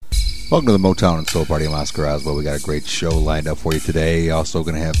Welcome to the Motown and Soul Party in Oscar Oswald. We got a great show lined up for you today. Also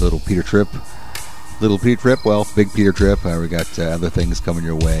going to have Little Peter Trip. Well, Big Peter Trip. We got other things coming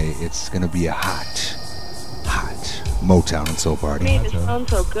your way. It's going to be a hot Motown and Soul Party. Made it sound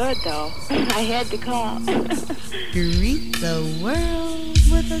so good, though. I had to call. Greet the world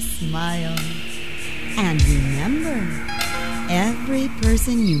with a smile. And remember, every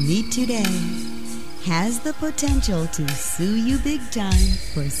person you meet today has the potential to sue you big time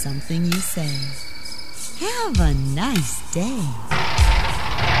for something you say. Have a nice day.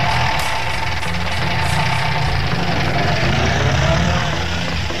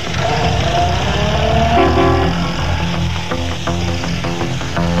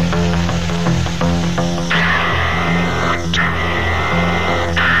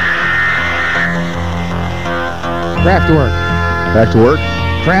 Craftwork. Back to work?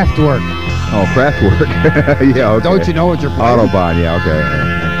 Craftwork. Oh, Craftwork. Yeah, okay. Don't you know what you're playing? Autobahn, yeah, okay.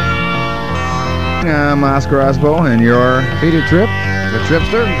 I'm Oscar Osbo, and you're... Peter Tripp, the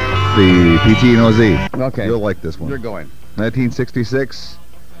Tripster. The PT&OZ. Okay. You'll like this one. You're going. 1966,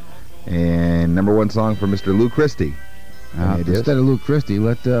 and number one song for Mr. Lou Christie. Instead of Lou Christie,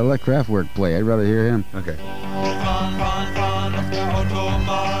 let Kraftwerk play. I'd rather hear him. Okay.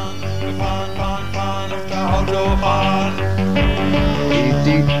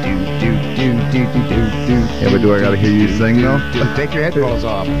 Yeah, but do I gotta hear you sing though? Take your headphones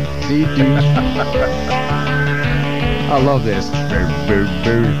off. I love this.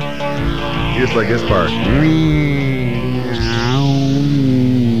 Just like this part.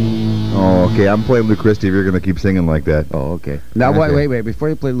 Oh, okay. I'm playing Lou Christie if you're gonna keep singing like that. Oh, okay. Now, okay. wait. Before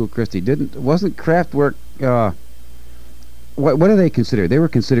you play Lou Christie, wasn't Kraftwerk? What are they considered? They were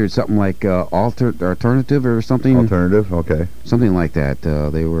considered something like alternative or something. Alternative, okay. Something like that.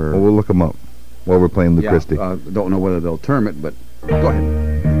 They were. Well, we'll look them up while we're playing Lou Christie. Don't know whether they'll term it, but go ahead.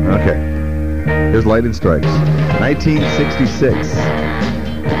 Okay. Here's Lightning Strikes, 1966.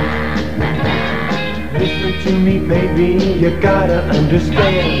 Listen to me, baby, you gotta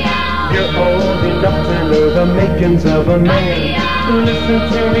understand. You're old enough to know the makings of a man. Listen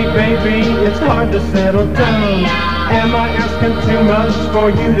to me, baby, it's hard to settle down. Am I asking too much for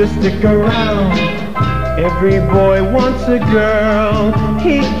you to stick around? Every boy wants a girl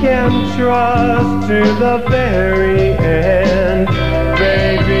he can trust to the very end.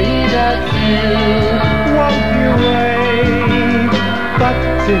 Baby, that's you, won't you wait? But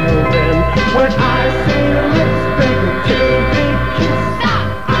till then, when I see your lips, baby, to be kissed, stop,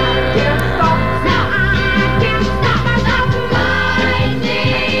 I can't stop, now I can't stop myself.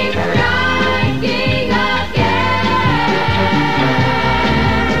 Lightning striking again.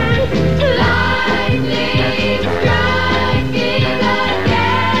 Lightning striking again.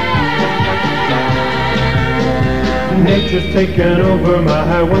 Nature's taken over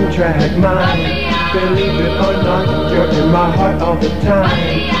my one-track mind. Believe it or not, you're in my heart all the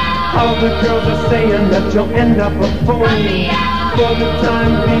time. All the girls are saying that you'll end up a fool. For the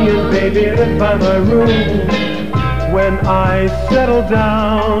time being, baby, live by my rule. When I settle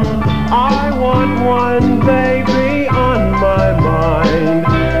down, I want one baby on my mind.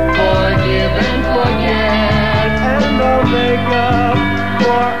 Forgive and forget, and I'll make up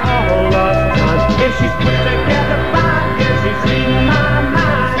for all lost time. If she's put together fine, if she's reading my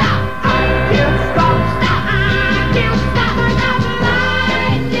mind, I can't stop, I can't stop myself.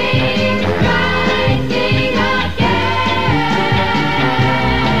 Lightning striking again.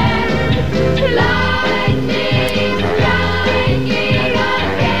 Lightning striking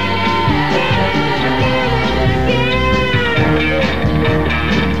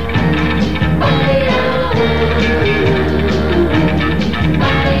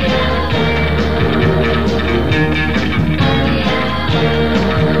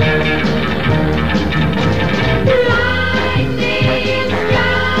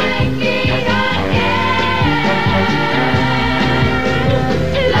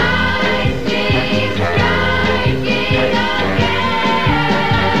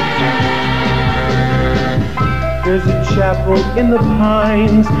There's a chapel in the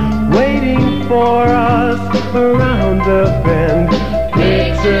pines waiting for us around the bend.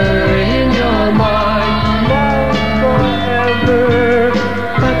 Picture in your mind, love forever.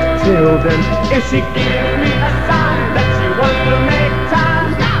 But till then, if she gives me a sign that she wants to make time,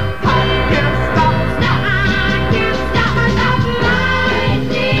 stop, I can't stop, stop, I can't stop myself.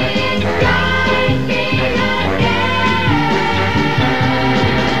 Lightning striking again.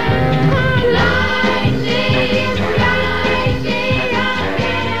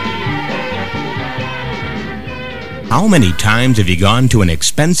 How many times have you gone to an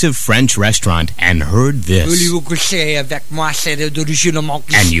expensive French restaurant and heard this? And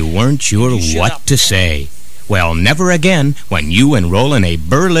you weren't sure what to say? Well, never again when you enroll in a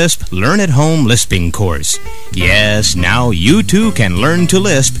Burlisp Learn at Home lisping course. Yes, now you too can learn to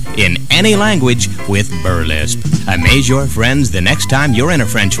lisp in any language with Burlisp. Amaze your friends the next time you're in a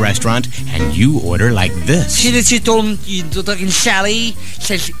French restaurant and you order like this. Yes,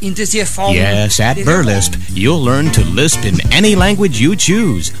 at Burlisp, you'll learn to lisp in any language you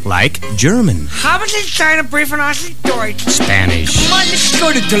choose, like German, Spanish,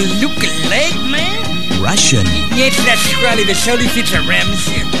 Russian,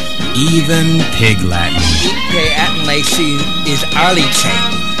 even Pig Latin.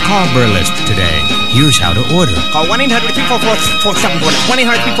 Call Burlisp today. Here's how to order. Call 1-800-people-4-7-1.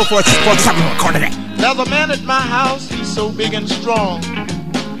 1-800-people-4-7-1. today. There's a man at my house, he's so big and strong.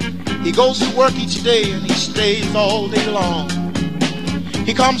 He goes to work each day and he stays all day long.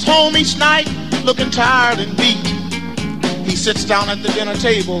 He comes home each night looking tired and beat. He sits down at the dinner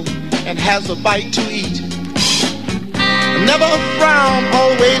table and has a bite to eat. Never a frown,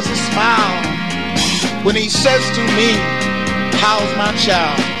 always a smile when he says to me, how's my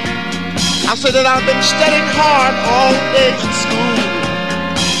child? I say that I've been studying hard all day in school,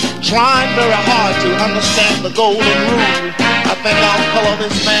 trying very hard to understand the golden rule. I think I'll color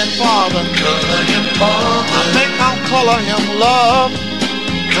this man father. Color him father. I think I'll color him love.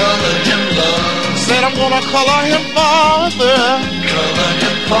 Color him love. Said I'm gonna color him father. Color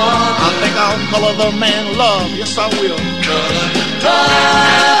him father. I think I'll color the man love. Yes, I will. Color him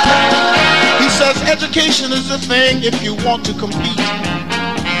love. He says education is the thing if you want to compete,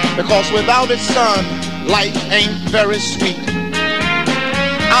 because without it, son, life ain't very sweet.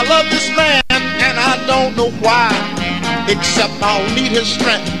 I love this man and I don't know why, except I'll need his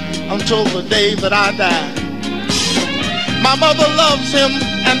strength until the day that I die. My mother loves him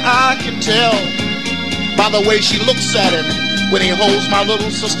and I can tell by the way she looks at him when he holds my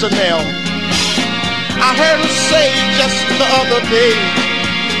little sister Nell. I heard her say just the other day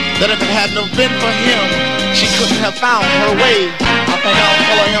that if it hadn't have been for him, she couldn't have found her way. I think I'll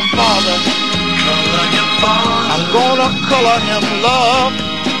color him father. Color him father. I'm gonna color him love.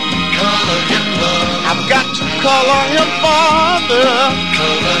 Color him love. I've got to color him father.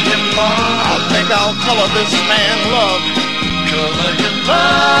 Color him father. I think I'll color this man love. Color him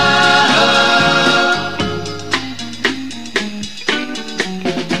love.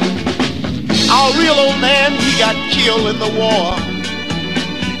 Our real old man, he got killed in the war,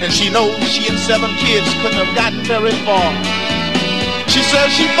 and she knows she and 7 kids couldn't have gotten very far. She says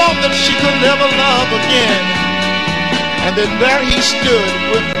she thought that she could never love again, and then there he stood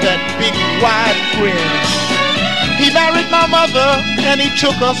with that big wide grin. He married my mother and he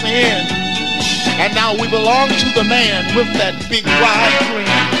took us in, and now we belong to the man with that big wide grin.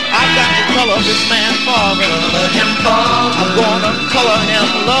 I've got to color this man father. Color him father. I'm gonna color him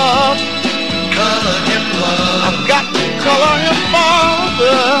love. Color him love. I've got to color him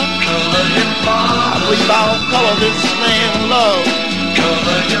father. Color him father. I believe I'll color this man love.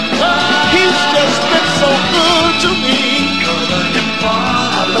 Color him love. He's just been so good to me. Color him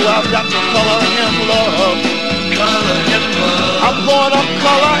father. I know I've got to color him love. Color him love. I'm gonna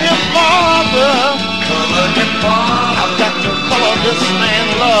color him father. Color him father. I've got to color this man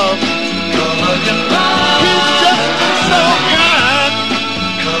love. Color him love. He's just been so kind.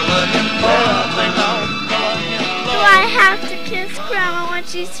 Color him father. I have to kiss Grandma when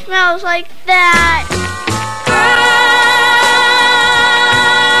she smells like that.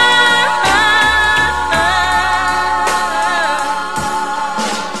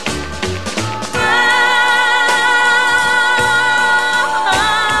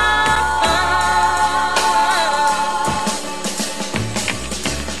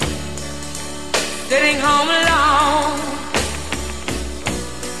 Sitting home alone,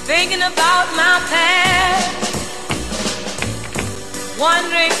 thinking about my past,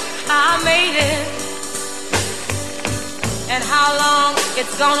 wondering how I made it and how long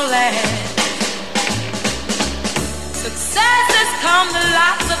it's gonna last. Successes come to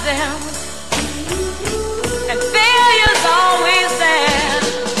lots of them, and failure's always there.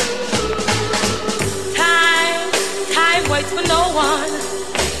 Time waits for no one,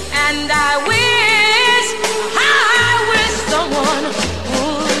 and I wish someone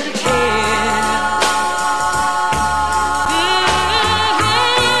would care.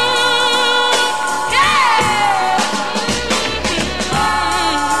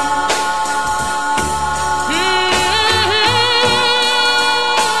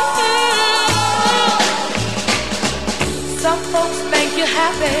 Some folks think you're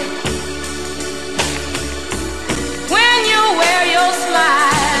happy when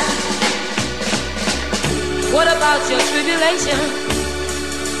about your tribulation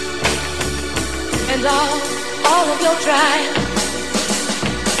and all of your trials.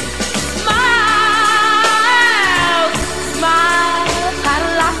 Smile, had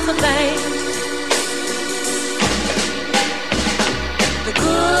lots of things. The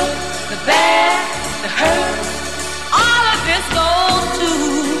good, the bad, the hurt, all of this goes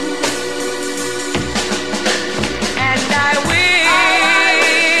too. And I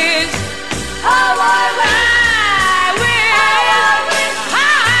wish, oh, I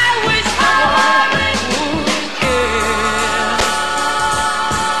wish someone would care.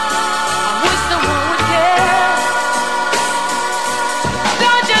 I wish someone would care.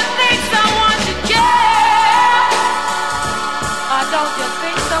 Don't you think someone should care? Or don't you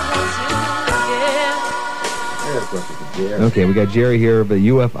think someone should care? I got a question for Jerry. Okay, we got Jerry here, our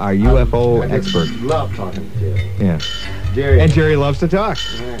UFO expert. Love talking to Jerry. Yeah. Jerry. And Jerry loves to talk.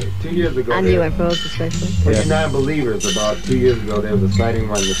 Right. 2 years ago. On UFOs especially. For you non-believers, about 2 years ago, there was a sighting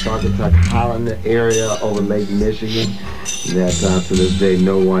around the Saugatuck Holland area over Lake Michigan that to this day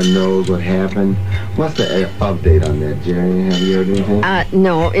no one knows what happened. What's the update on that, Jerry? Have you heard anything?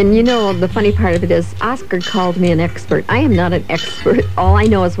 No, and you know, the funny part of it is Oscar called me an expert. I am not an expert. All I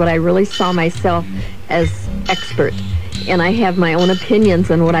know is what I really saw myself as expert. And I have my own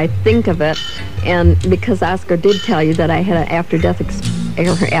opinions on what I think of it. And because Oscar did tell you that I had an afterlife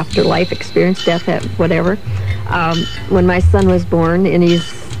experience, death, whatever, when my son was born, and he's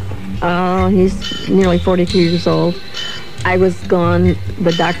nearly 42 years old, I was gone.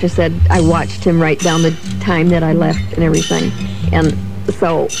 The doctor said I watched him right down the time that I left and everything. And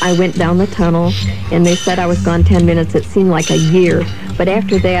so I went down the tunnel, and they said I was gone 10 minutes. It seemed like a year. But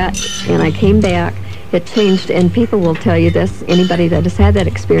after that, and I came back, it changed, and people will tell you this, anybody that has had that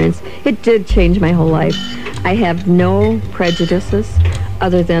experience, it did change my whole life. I have no prejudices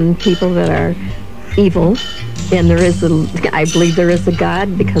other than people that are evil, and I believe there is a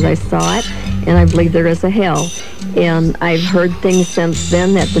God because I saw it, and I believe there is a hell. And I've heard things since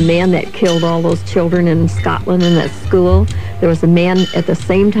then that the man that killed all those children in Scotland in that school, there was a man at the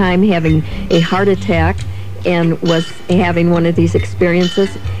same time having a heart attack and was having one of these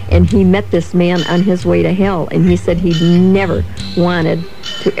experiences, and he met this man on his way to hell, and he said he never wanted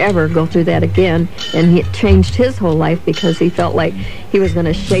to ever go through that again, and it changed his whole life because he felt like he was going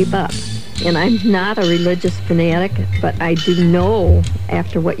to shape up. And I'm not a religious fanatic, but I do know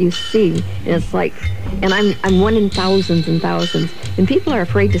after what you see, and it's like, and I'm one in thousands and thousands, and people are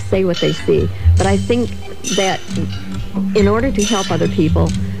afraid to say what they see, but I think that in order to help other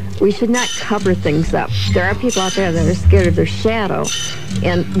people, we should not cover things up. There are people out there that are scared of their shadow,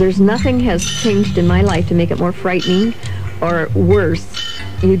 and there's nothing has changed in my life to make it more frightening or worse.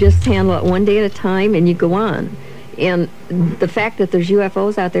 You just handle it one day at a time and you go on. And the fact that there's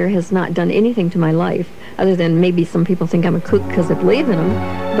UFOs out there has not done anything to my life, other than maybe some people think I'm a kook because I believe in them.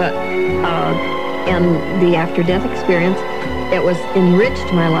 But and the after-death experience, it was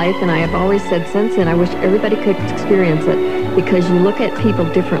enriched my life, and I have always said since then, I wish everybody could experience it, because you look at people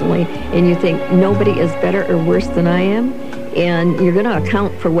differently, and you think nobody is better or worse than I am, and you're going to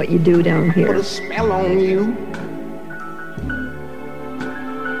account for what you do down here. Put a spell on you.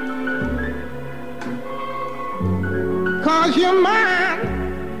 Cause you're mine.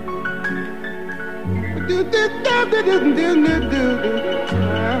 You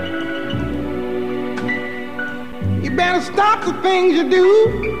better stop the things you do.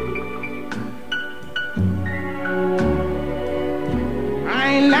 I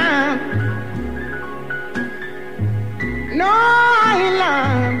ain't lying. No, I ain't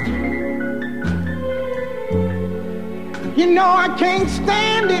lying. You know I can't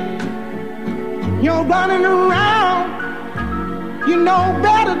stand it. You're running around. You know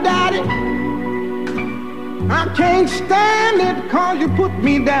better, Daddy. I can't stand it 'cause you put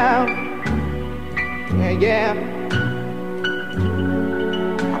me down. Yeah.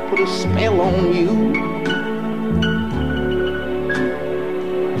 I put a spell on you.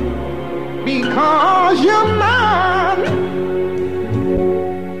 Because you're mine.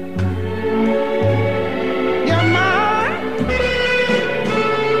 You're mine.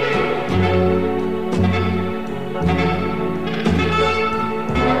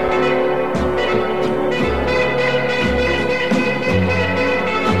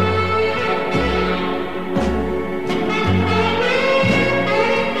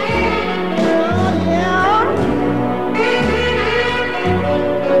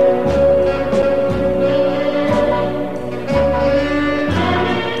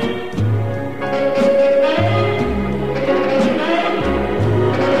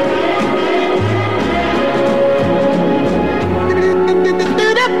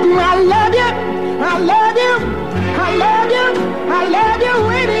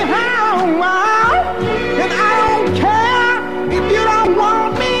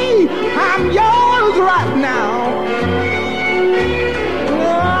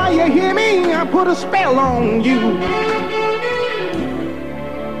 put a spell on you.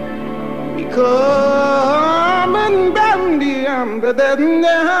 Come and bend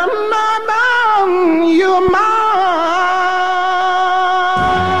you're mine.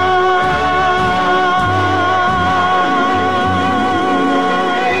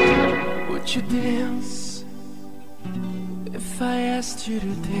 Would you dance if I asked you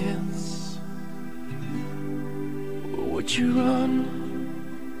to dance? Or would you run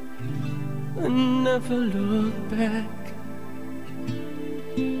and never look back?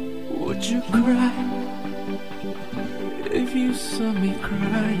 Would you cry if you saw me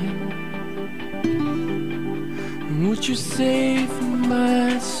crying? Would you save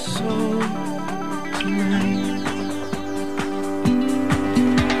my soul tonight?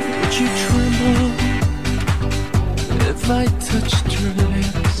 Would you tremble if I touched your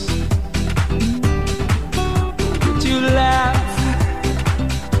lips? Would you laugh?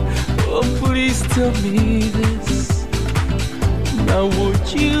 Oh, please tell me this. Now would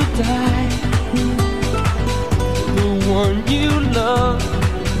you die? The one you love.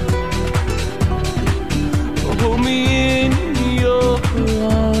 Hold me in your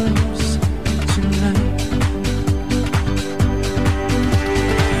arms tonight.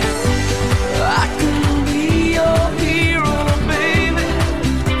 I can be your hero, baby.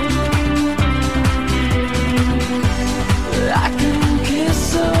 I can kiss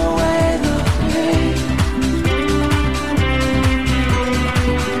away the pain.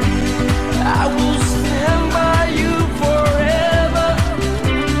 I will stand by you forever.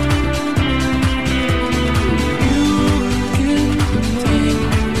 You can take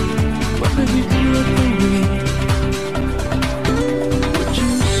my every breath away. Would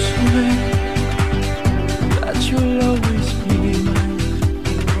you swear that you'll always be mine?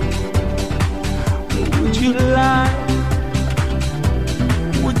 Or would you lie?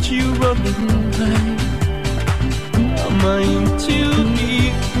 Would you run and hide? Am I in too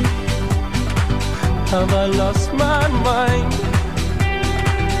deep? Have I lost my mind?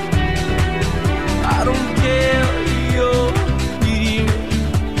 I don't care, you're here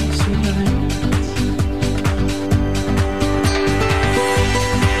tonight.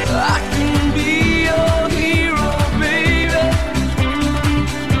 I can be your hero, baby.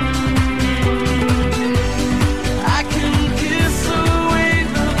 I can kiss away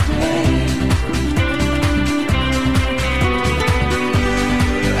the pain.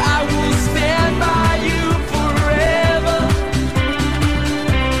 I will stand by you forever.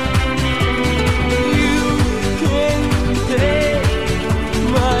 You can take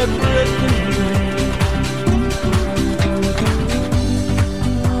my breath away.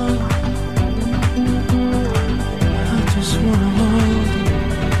 I just wanna hold you.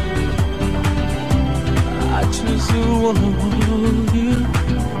 I just wanna hold you.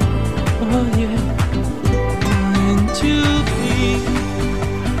 Oh yeah. And too deep.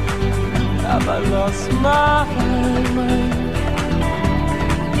 Have I lost my mind?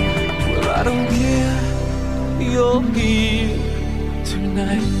 Well, I don't care. You're here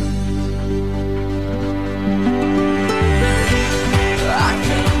tonight. I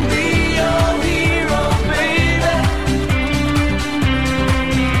can be your hero, baby.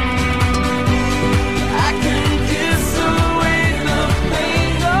 I can kiss away the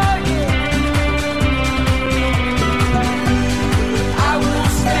pain. Oh yeah. I will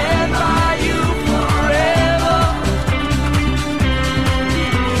stand by you forever.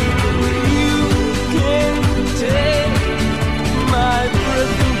 You can take my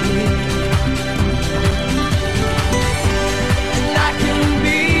breath away. And I can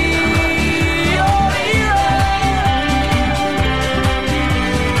be your hero.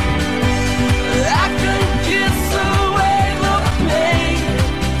 I can kiss away the pain.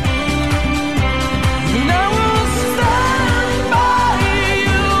 And I will stand by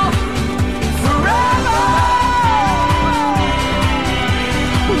you forever.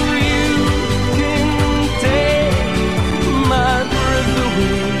 You can take my breath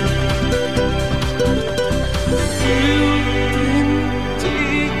away. You can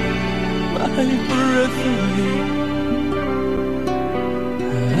take my breath away.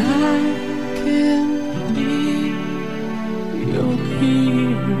 I can be your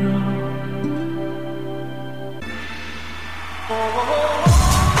hero.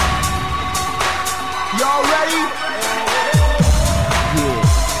 Y'all ready? Yeah.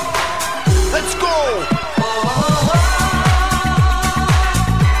 Let's go.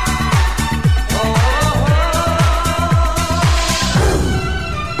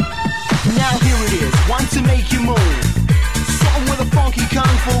 Now here it is, one to make you move. Something with a funky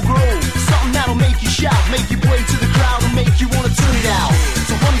kung fu groove. Something that'll make you shout, make you play to the crowd and make you wanna turn it out.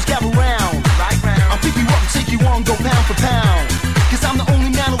 So honeys gather round, right? one, go pound for pound. Cause I'm the only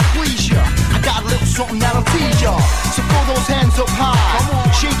man who'll please ya. I got a little something that'll tease ya. So throw those hands up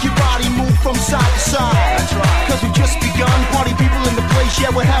high. Shake your body, move from side to side. Cause we've just begun. Party people in the place, yeah,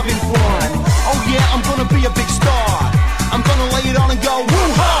 we're having fun. Oh yeah, I'm gonna be a big star. I'm gonna lay it on and go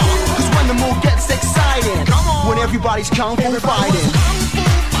woo-ha. Cause when the mood gets exciting, when everybody's kung fu fighting.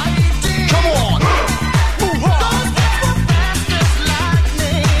 Come on. Woo-ha.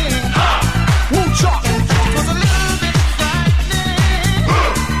 Woo-cha.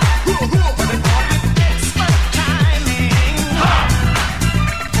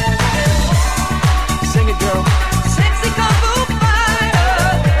 Sing it, girl. Sexy kung fu fighter,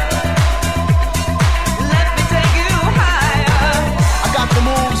 let me take you higher. I got the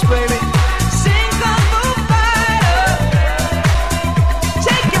moves, baby. Sing kung fu fighter,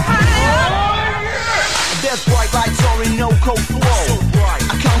 take you higher. There's bright lights or in no cold flow.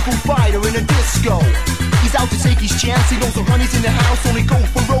 A kung fu fighter in a disco. He's out to take his chance. He knows the honey's in the house, only go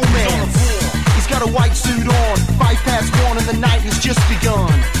for romance. He's got a white suit on, 1:05 and the night has just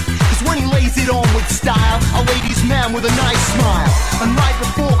begun. Cause when he lays it on with style, a ladies' man with a nice smile. And right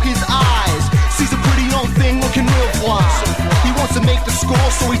before his eyes, sees a pretty young thing looking real fly. He wants to make the score,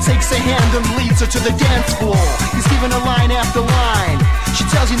 so he takes her hand and leads her to the dance floor. He's giving her line after line. She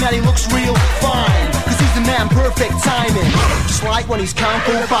tells him that he looks real fine, cause he's the man, perfect timing. Just like when he's kung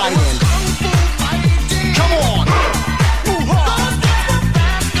fu fighting. Come on! Woo-ha!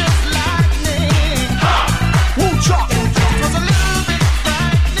 Woo-cha!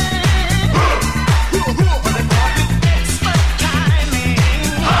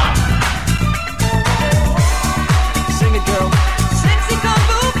 Sing it, girl. Sexy kung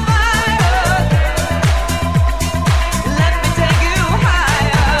fu fighter, let me take you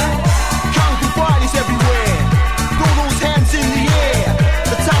higher. Kung fu fighters everywhere. Throw those hands in the air.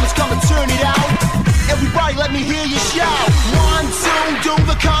 The time has come to turn it out. Everybody let me hear you shout. 1, 2, do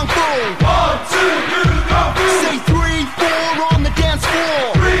the kung fu. 1, 2, do the kung fu. Say 3, 4 on the dance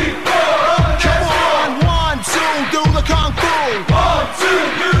floor. 3, 4 on the dance floor. Come on, 1, 2, do the kung fu. 1, 2,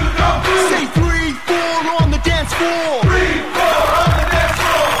 do the kung fu. Say 3, 4 on the dance floor. 3, 4 on the dance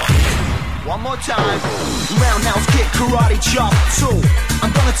floor. One more time. Roundhouse kick, karate chop, 2.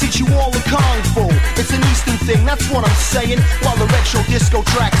 I'm gonna teach you all the kung fu. It's an Eastern thing, that's what I'm saying. While the retro disco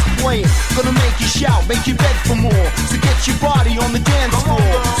track's playing, gonna make you shout, make you beg for more. So get your body on the dance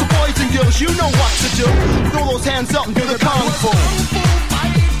floor. So boys and girls, you know what to do. Throw those hands up and do the kung fu.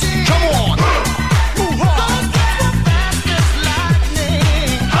 Come on. Woo-ha.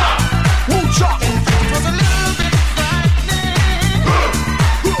 Woo-cha.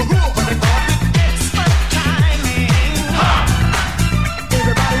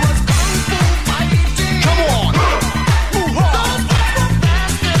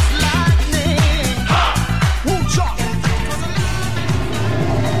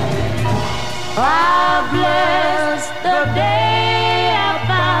 I bless the day I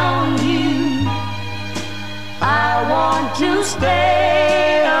found you. I want to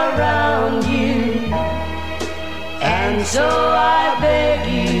stay around you, and so I beg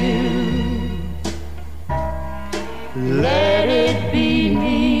you, let it be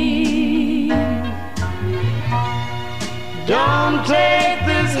me. Don't take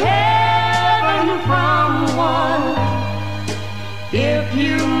this heaven from one if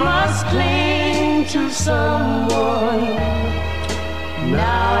you must cling to someone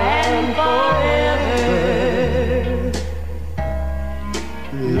now and forever.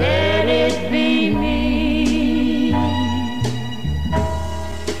 Let it be me.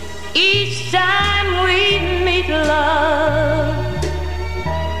 Each time we meet, love,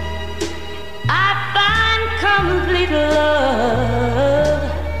 I find complete love.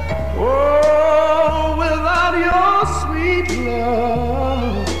 Oh, without your sweet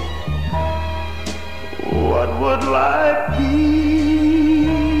love, what would life be?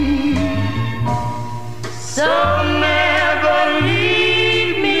 So never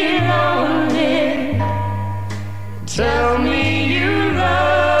leave me lonely. Tell me you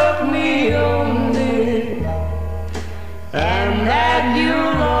love me only, and that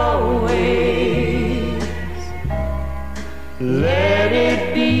you'll always let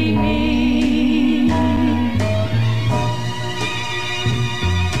it be me.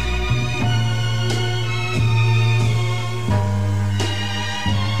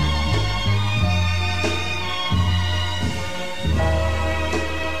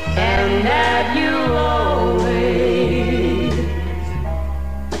 And that you'll always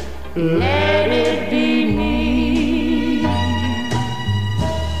let it be me.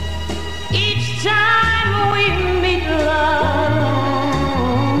 Each time we meet, love,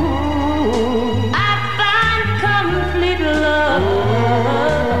 I find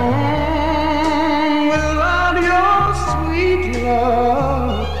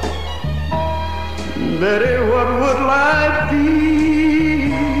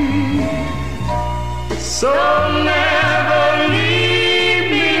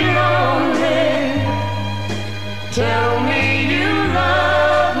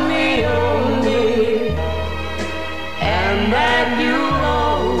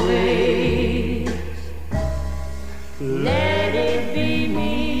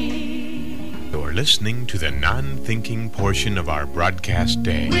You're listening to the non-thinking portion of our broadcast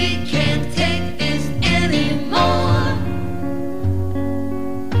day. We can't take this anymore.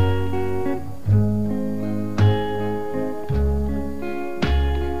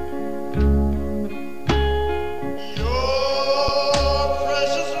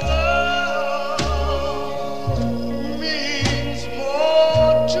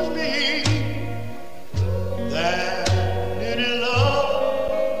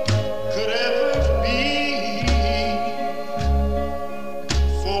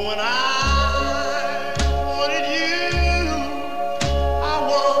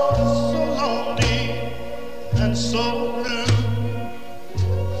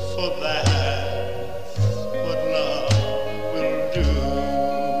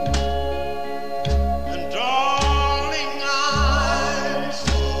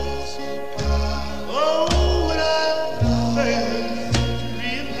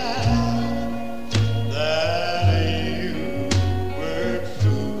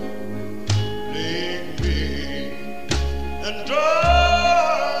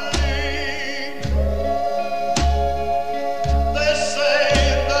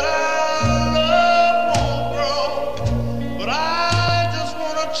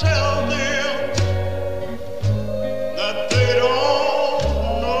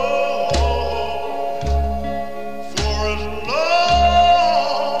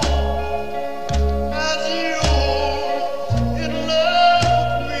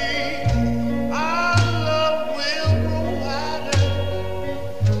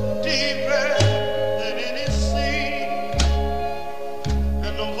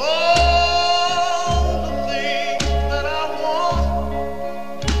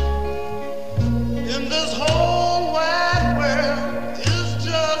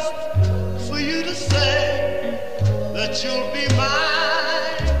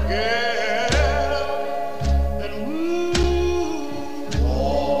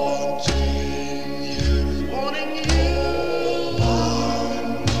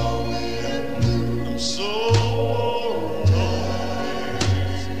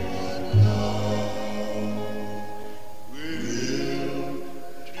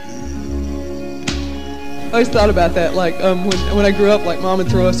 I always thought about that, like when I grew up, like Mom would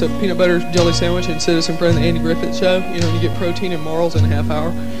throw us a peanut butter jelly sandwich and sit us in front of the Andy Griffith Show. You know, when you get protein and morals in a half hour.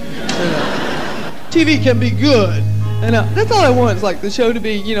 And, TV can be good, and that's all I want. Is like the show to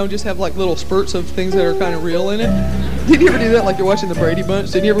be, you know, just have like little spurts of things that are kind of real in it. Did you ever do that? Like you're watching the Brady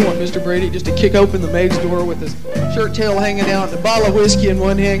Bunch. Did you ever want Mr. Brady just to kick open the maid's door with his shirt tail hanging out and a bottle of whiskey in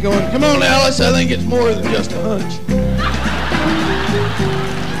one hand, going, "Come on, Alice, I think it's more than just a hunch."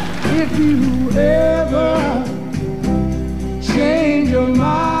 If you ever change your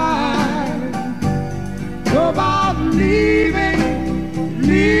mind about leaving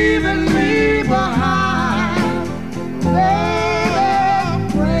me behind, oh,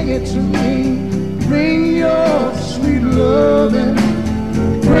 bring it to me. Bring your sweet loving.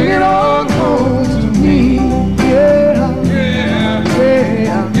 Bring it on home to me. Yeah, yeah, yeah,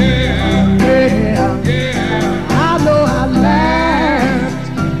 yeah, yeah, yeah. I know I laughed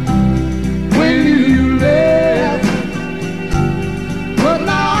when you left, but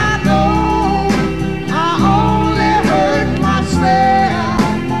now I know I only hurt myself.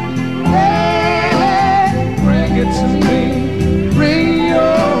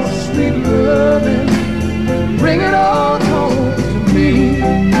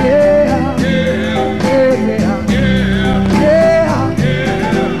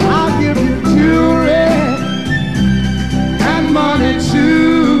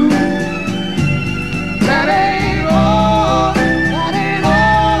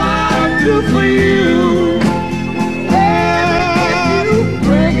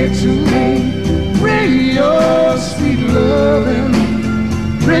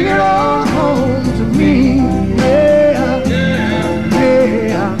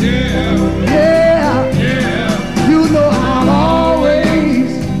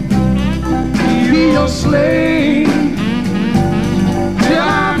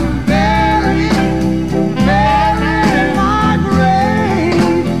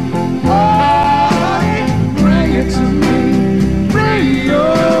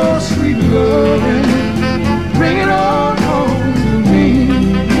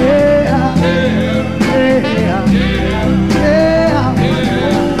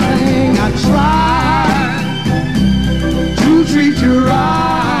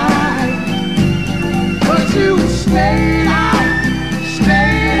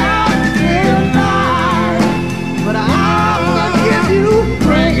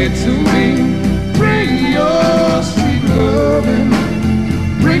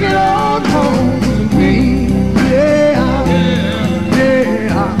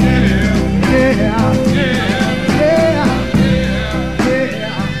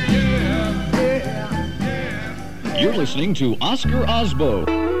 listening to Oscar Osbo.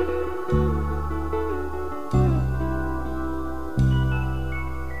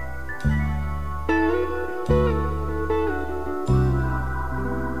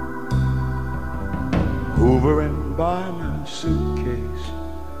 Hoovering by my suitcase,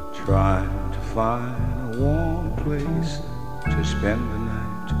 trying to find a warm place to spend the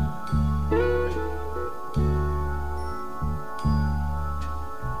night.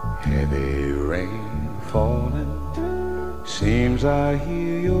 Heavy rain falling, seems I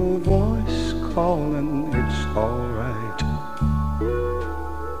hear your voice calling, it's alright.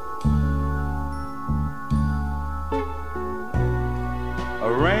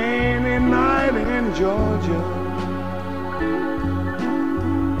 A rainy night in Georgia,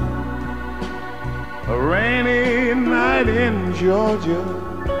 a rainy night in Georgia.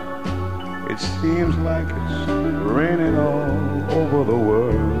 It seems like it's raining all over the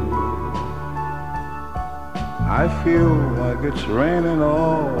world. I feel like it's raining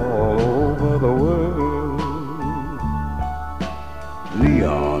all over the world.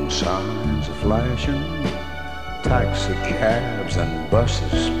 Neon signs are flashing, taxi cabs and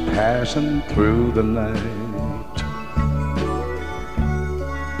buses passing through the night.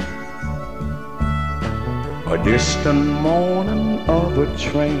 A distant moaning of a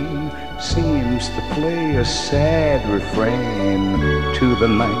train seems to play a sad refrain to the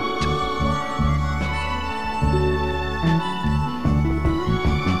night.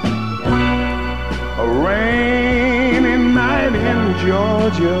 A rainy night in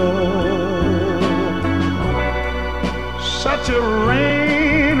Georgia, such a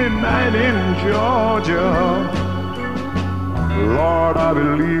rainy night in Georgia. Lord, I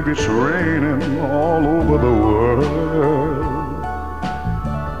believe it's raining all over the world.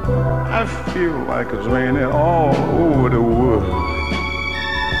 I feel like it's raining all over the world.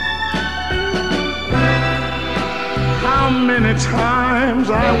 How many times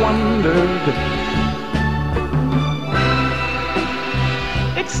I wondered,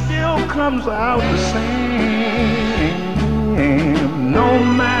 it still comes out the same. No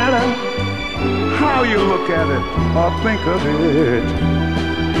matter how you look at it or think of it,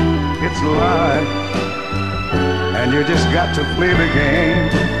 it's life, and you just got to play the game.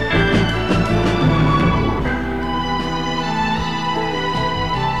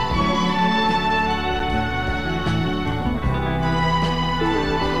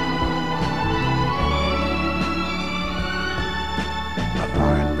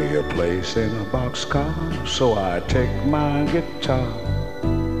 A place in a boxcar, so I take my guitar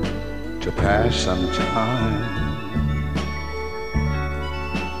to pass some time.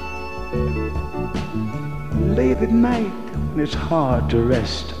 Late at night, when it's hard to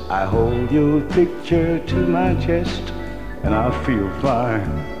rest, I hold your picture to my chest, and I feel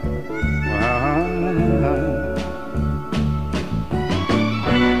fine.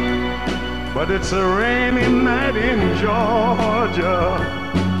 But it's a rainy night in Georgia.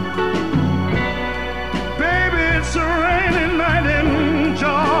 It's a rainy night in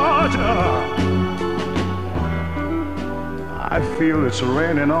Georgia. I feel it's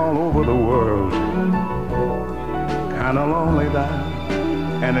raining all over the world. Kinda lonely there,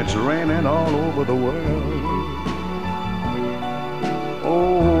 and it's raining all over the world.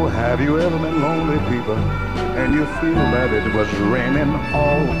 Oh, have you ever been lonely, people, and you feel that it was raining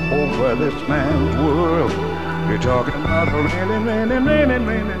all over this man's world? You're talking about a raining, raining, raining,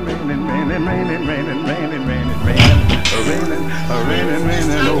 raining, raining, raining, raining, raining, raining, raining,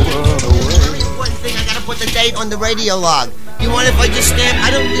 raining over the world. One thing, I gotta put the date on the radio log. You want if I just stamp? I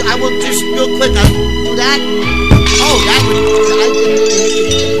will just real quick. I'll do that. Oh, that would.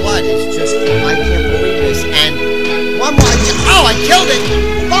 What? It's just. I can't believe this. And one more. Oh, I killed it.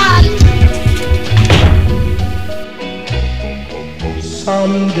 Bye.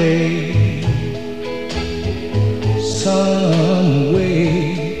 Someday. Some way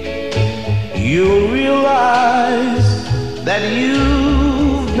you'll realize that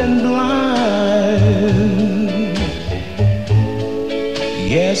you've been blind.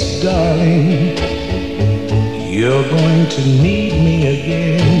 Yes, darling, you're going to need me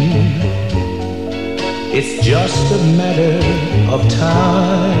again. It's just a matter of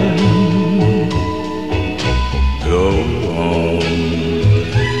time. Go on.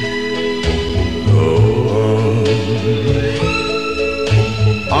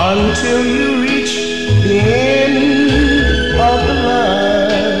 Until you reach the end of the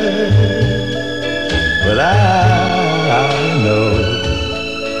line. But I know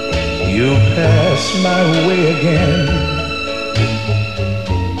you'll pass my way again.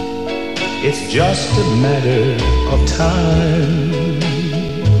 It's just a matter of time.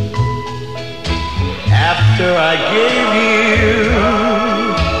 After after I gave you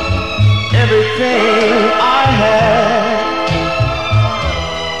everything I had,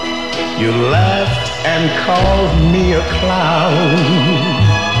 you laughed and called me a clown.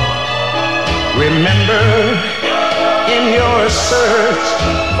 Remember, in your search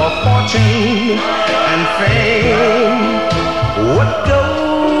for fortune and fame, what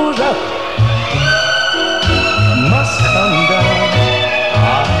goes up must come down.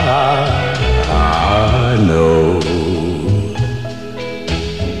 I know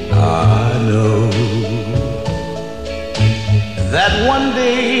that one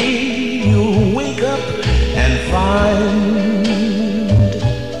day you'll wake up and find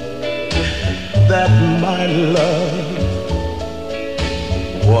that my love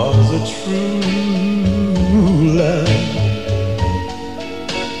was a true love.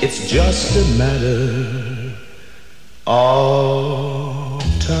 It's just a matter of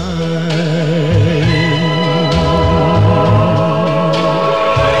time.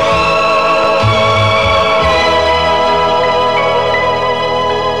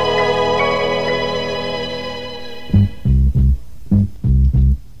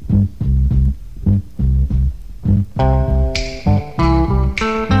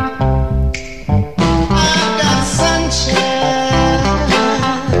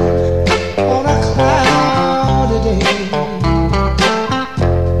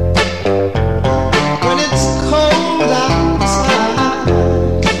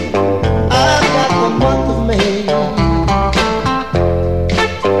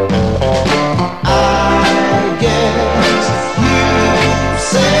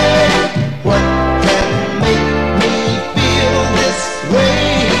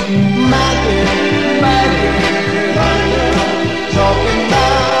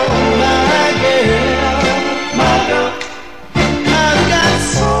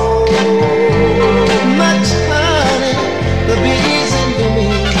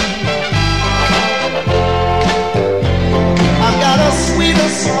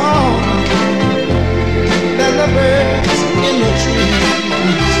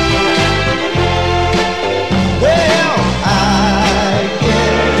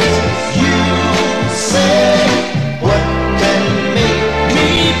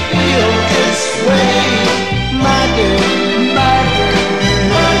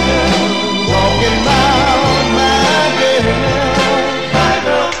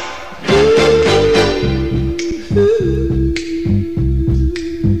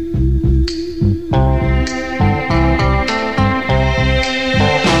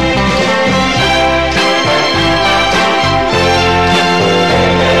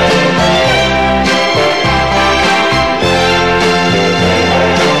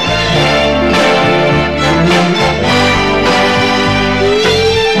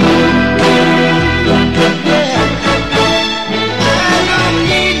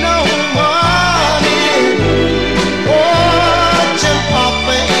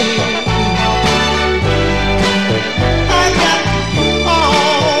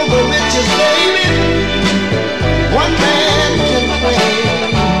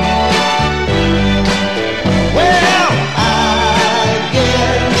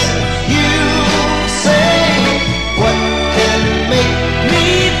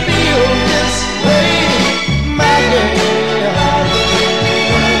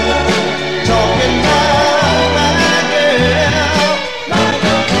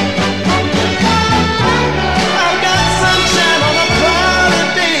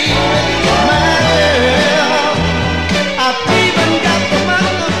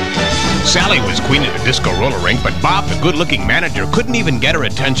 Disco roller rink, but Bob, the good-looking manager, couldn't even get her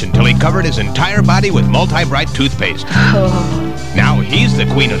attention till he covered his entire body with multi-bright toothpaste. Oh. Now he's the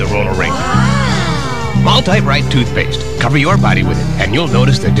queen of the roller rink. Wow. Multi-bright toothpaste. Cover your body with it, and you'll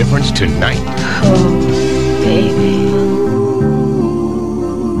notice the difference tonight. Oh, baby.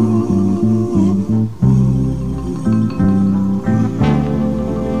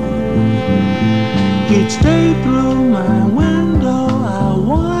 Each day through my window, I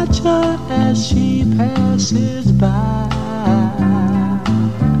watch her as she passes by.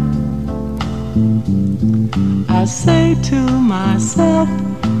 I say to myself,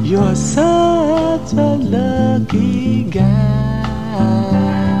 you're such a lucky guy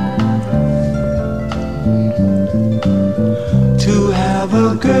to have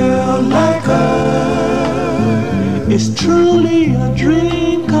a girl like her. Is truly a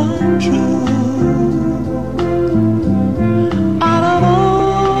dream come true.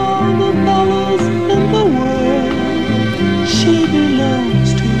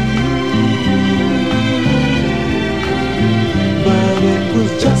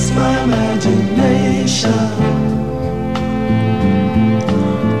 Just my imagination.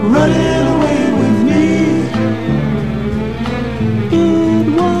 running away with me. It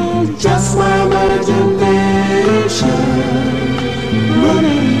was just my imagination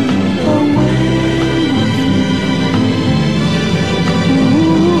running away with me.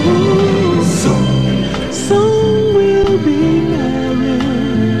 Ooh, soon we'll be married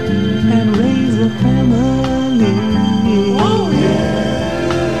and raise a family. Oh yeah,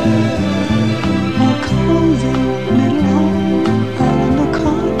 a cozy little home out in the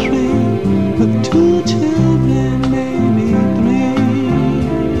country with 2 children, maybe 3.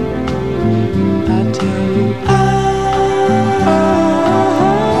 I tell you,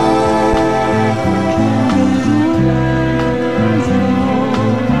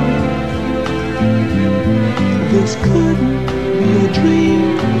 this couldn't be a dream,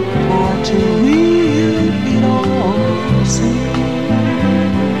 or too real it all seems.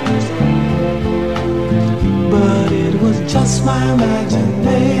 But it was just my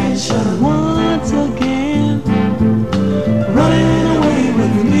imagination once again running away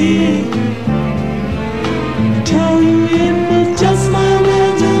with me. I tell you it was just my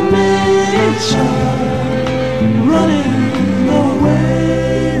imagination running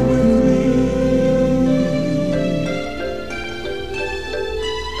away with me.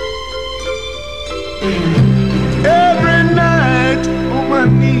 Every night on my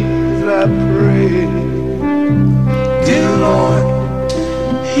knees I pray, dear Lord,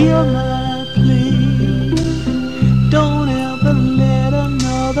 hear my plea. Don't ever let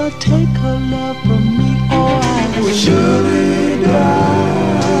another take her love from me, or I will surely die.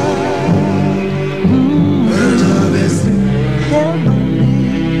 Her love is heavenly.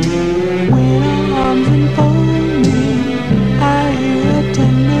 When her arms enfold me, I hear a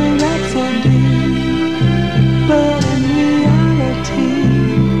tender rhapsody. But in reality,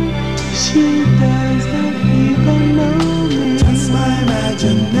 she doesn't even know me. Just my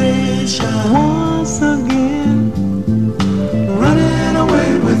imagination once again running away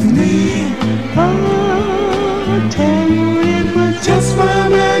with me. Oh, I tell you it was just my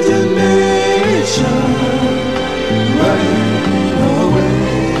imagination running away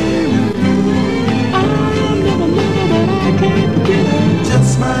with me. I'll never, but I can't forget her.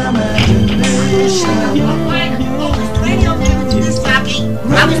 Just my imagination.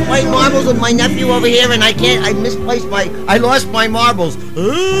 I was playing marbles with my nephew over here, and I misplaced I lost my marbles.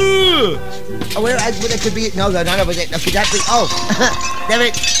 Ooh. Oh, where could be? No, not over there. No, could that be? Oh,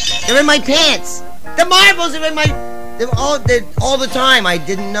 they're in my pants. The marbles are in my. They're all the time. I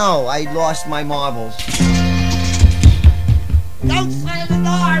didn't know. I lost my marbles. Don't slam the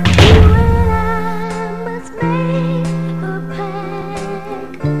door.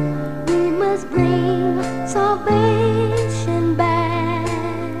 We must bring salvation back.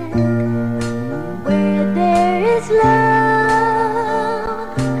 Where there is love,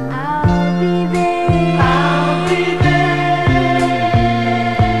 I'll be there. I'll be there.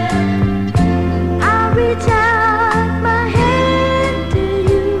 I'll reach out my hand to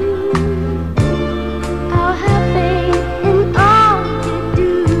you. I'll have faith in all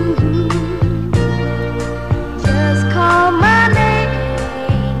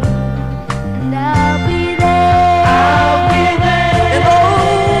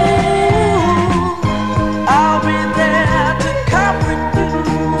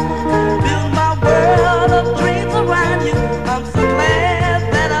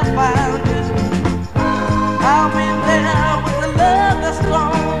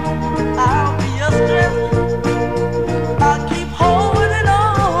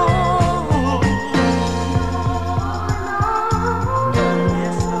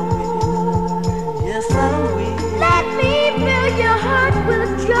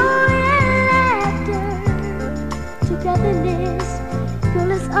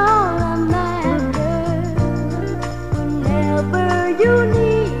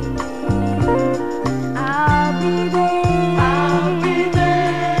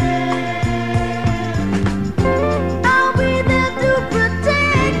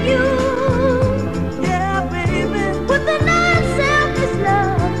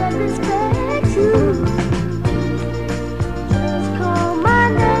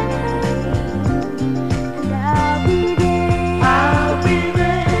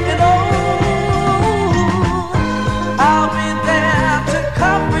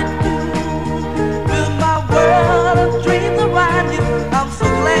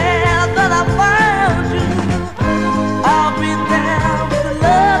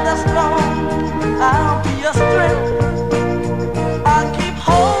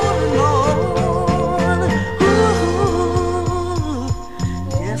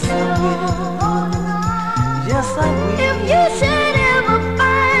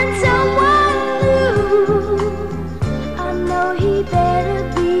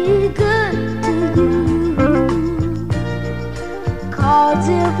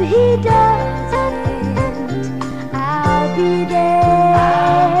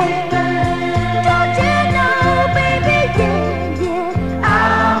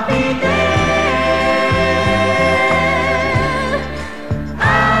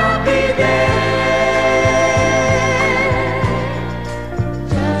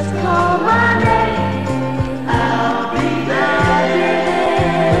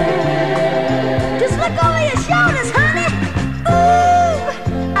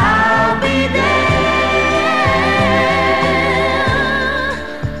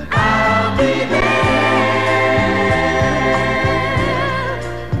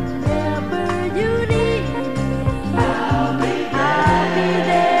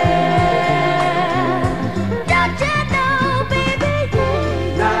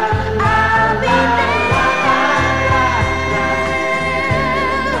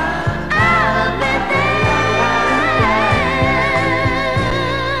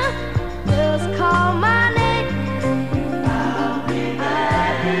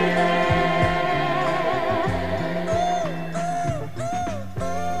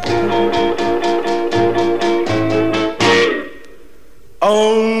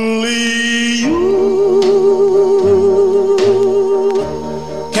Only you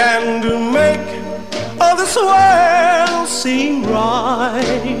can make all this world seem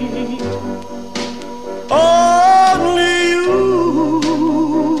right. Only you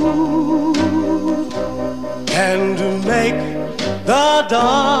can make the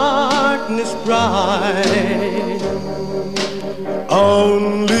darkness bright.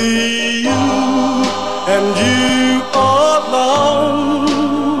 Only you and you alone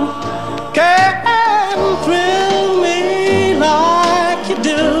can thrill me like you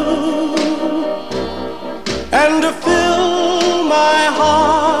do, and to fill my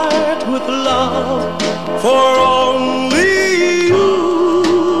heart with love for only you.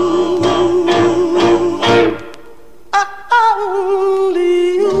 Only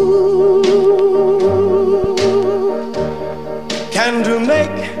you can to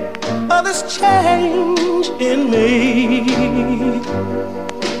make this change in me,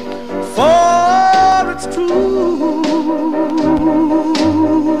 for it's true,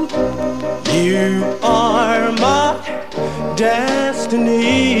 you are my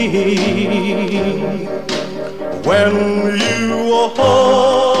destiny. When you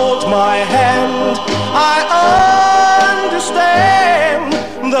hold my hand, I understand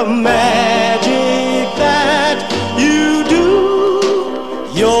the magic that you do.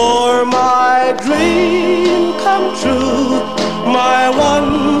 You're my dream come true, my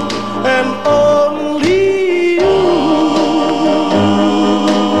one and only you.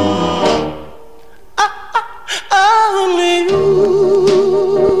 Only you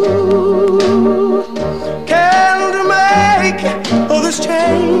can make this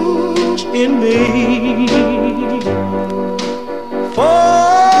change in me,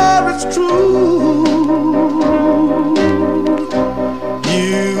 for it's true,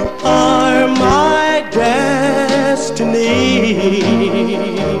 you are my destiny.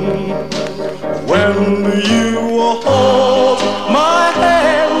 When you hold my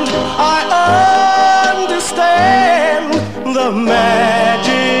hand, I understand the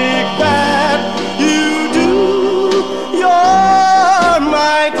magic that you do. You're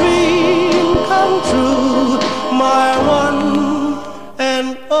my dream come true, my one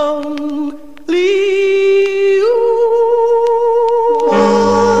and only you.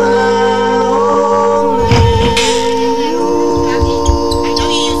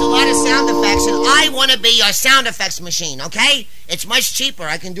 To be your sound effects machine, okay? It's much cheaper.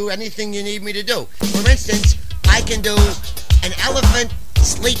 I can do anything you need me to do. For instance, I can do an elephant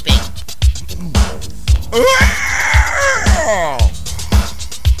sleeping.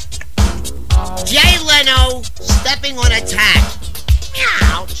 Jay Leno stepping on a tag.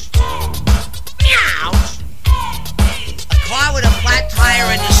 Ouch. Ouch. A car with a flat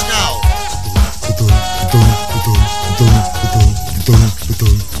tire in the snow.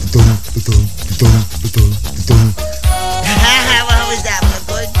 How was that? Was it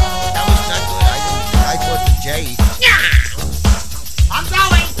good? That was not good. I thought the J. Yeah. I'm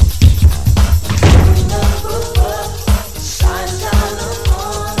going.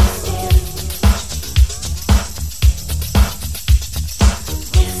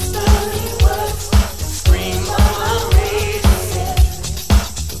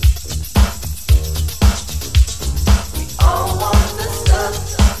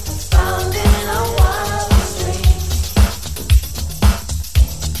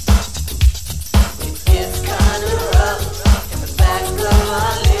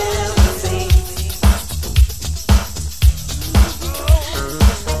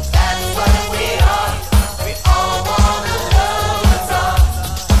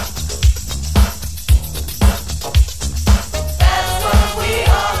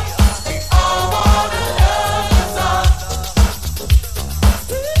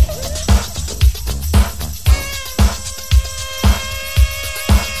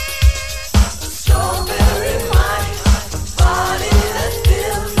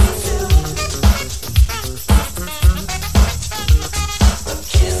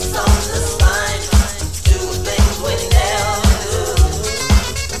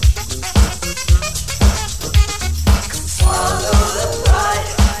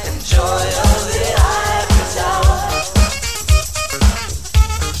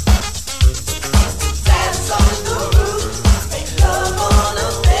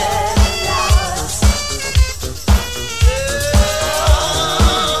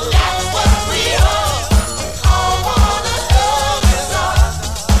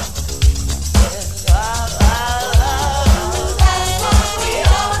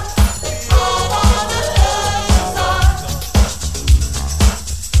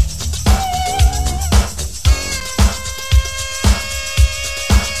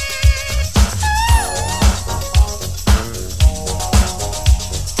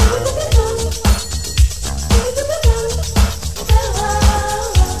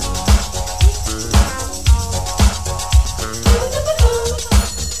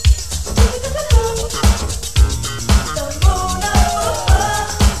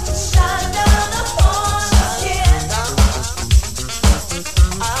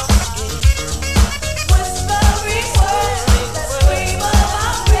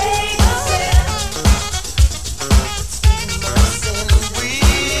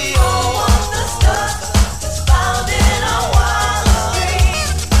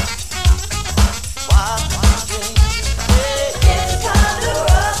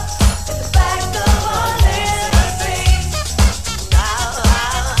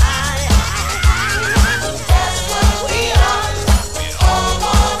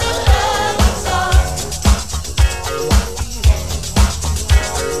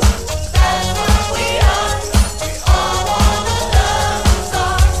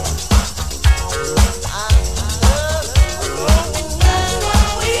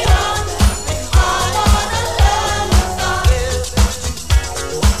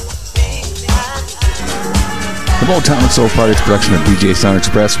 Motown and Soul Party's production of DJ Sound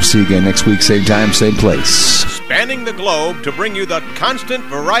Express. We'll see you again next week, same time, same place. Spanning the globe to bring you the constant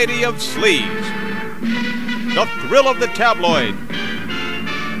variety of sleaze, the thrill of the tabloid,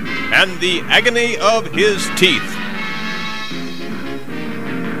 and the agony of his teeth.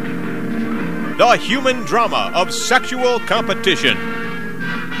 The human drama of sexual competition.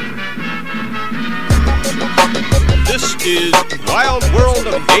 This is Wild World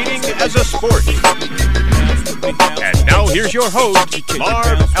of Dating as a Sport. And now here's your host,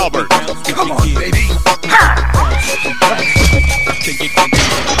 Marv Albert. Come on, baby.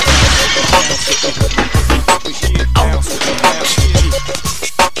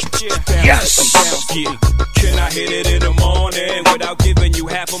 Yes. Can I hit it in the morning without giving you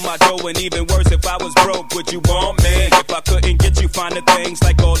half of my dough? And even worse, if I was broke, would you want me? If I couldn't get you finer things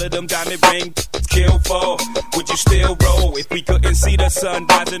like all of them diamond rings kill for, would you still roll? If we couldn't see the sun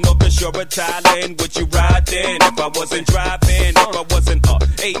rising off the shore of Thailand, would you ride then? If I wasn't driving, if I wasn't a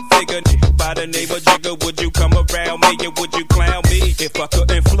 8-figure by the name of Jigger, would you come around me or would you clown me? If I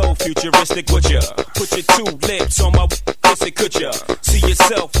couldn't flow futuristic, would you put your 2 lips on my pussy? Could you see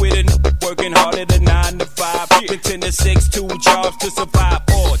yourself with a working harder than 9 to 5, 10 to 6, 2 jobs to survive?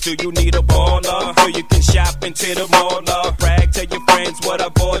 Or do you need a baller so you can shop into the mall? Brag, tell your friends what I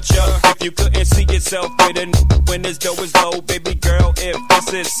bought you. If you couldn't see yourself with a when this dough is low, baby girl, if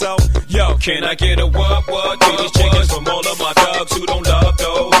this is so, yo, can I get a what to these chickens from all of my dogs who don't love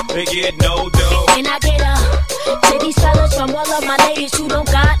dough? They get no dough. Can I get a to these fellas from all of my ladies who don't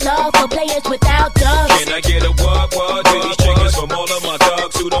got love for players without doves? Can I get a what to these chickens from all of my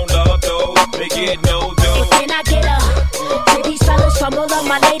dogs who don't love dough? They get no dough. Can I get a to these fellas from all of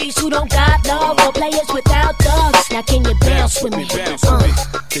my ladies who don't got love for players without doves? Now can you bounce with me? Bounce with me.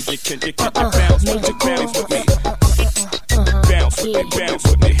 Can you bounce with me? Bounce with me. Bounce with me. Bounce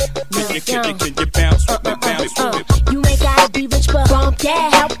with me. Can you bounce with me? Bounce with me. You ain't gotta be rich, but bump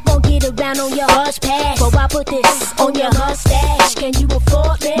that. Help won't get around on your bus pass. So I put this on your mustache. Can you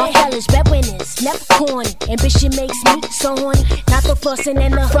afford me? My fellas, red winners, never corny. Ambition makes me so horny. Not the fussing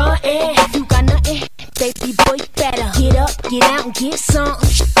in the front end. If you got nothing, baby boy, you better get up, get out, and get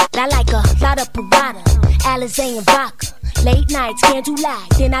something. I like a lot of Parada, Alizé and vodka. Late nights, can't do light.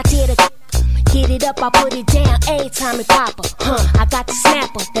 Then I tear the get it up, I put it down, every time it pop up. I got the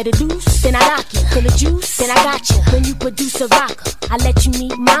snapper, let it loose, then I lock you. Feel the juice, then I got you. When you produce a rocker, I let you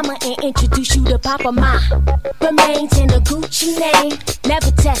meet mama and introduce you to Papa. My remains in a Gucci name.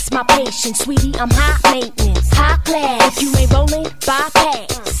 Never test my patience, sweetie, I'm high maintenance, high class. If you ain't rolling,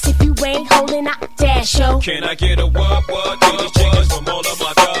 bypass. If you ain't holding, I dash, yo. Can I get a what to these chickens from all of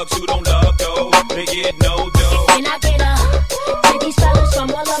my dogs who don't love dough? They get no dough. Can I get a to these fellas from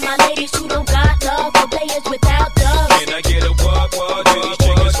all of my ladies who don't got love for players without doves? Can I get a what to these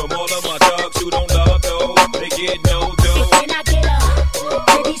chickens from all of my dogs who don't love dough? They get no dough. Can I get a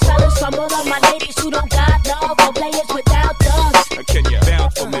to these fellas from all of my ladies who don't got love for players without doves? Can you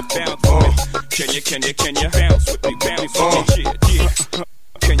bounce for me, bounce for me? Can you bounce with me, bounce for me? Yeah.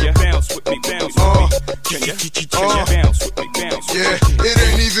 Can you bounce with me, bounce with me? Can you bounce with me, bounce with me? Yeah, it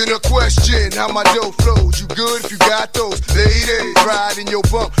ain't even a question how my dough flows. You good if you got those ladies riding your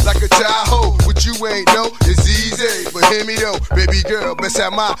bump like a Tahoe. What you ain't know is easy, but hear me though, baby girl, best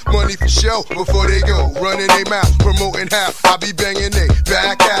have my money for show before they go running their mouth, promoting how I be banging they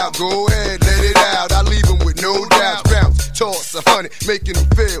back out. Go ahead, let it out. I leave them with no doubts. Bounce, toss 100, making them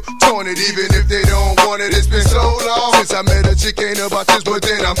feel torn it, even if they don't want it. It's been so long since I met a chick, ain't about this, but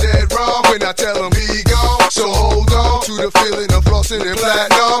then I'm dead wrong when I tell them be gone. So hold on to the feeling of flossing and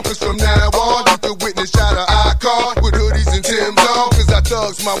platinum, cause from now on you can witness shot an icon with hoodies and Tim's on. Cause I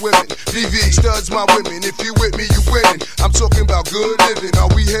thugs my women, VV studs my women. If you with me, you winning. I'm talking about good living. Are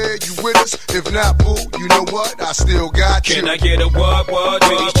we here? You with us? If not, boo, you know what? I still got you. Can I get a what to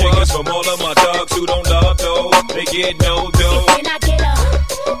these chickens from all of my dogs who don't love dough? They get no dough. Can I get a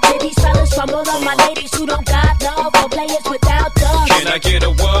to these fellas from all of my ladies who don't got love for players without doves? Can I get a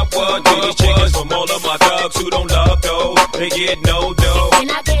what to these chickens from all of my dogs who don't love dough? They get no dough. Can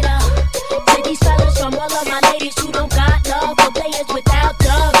I get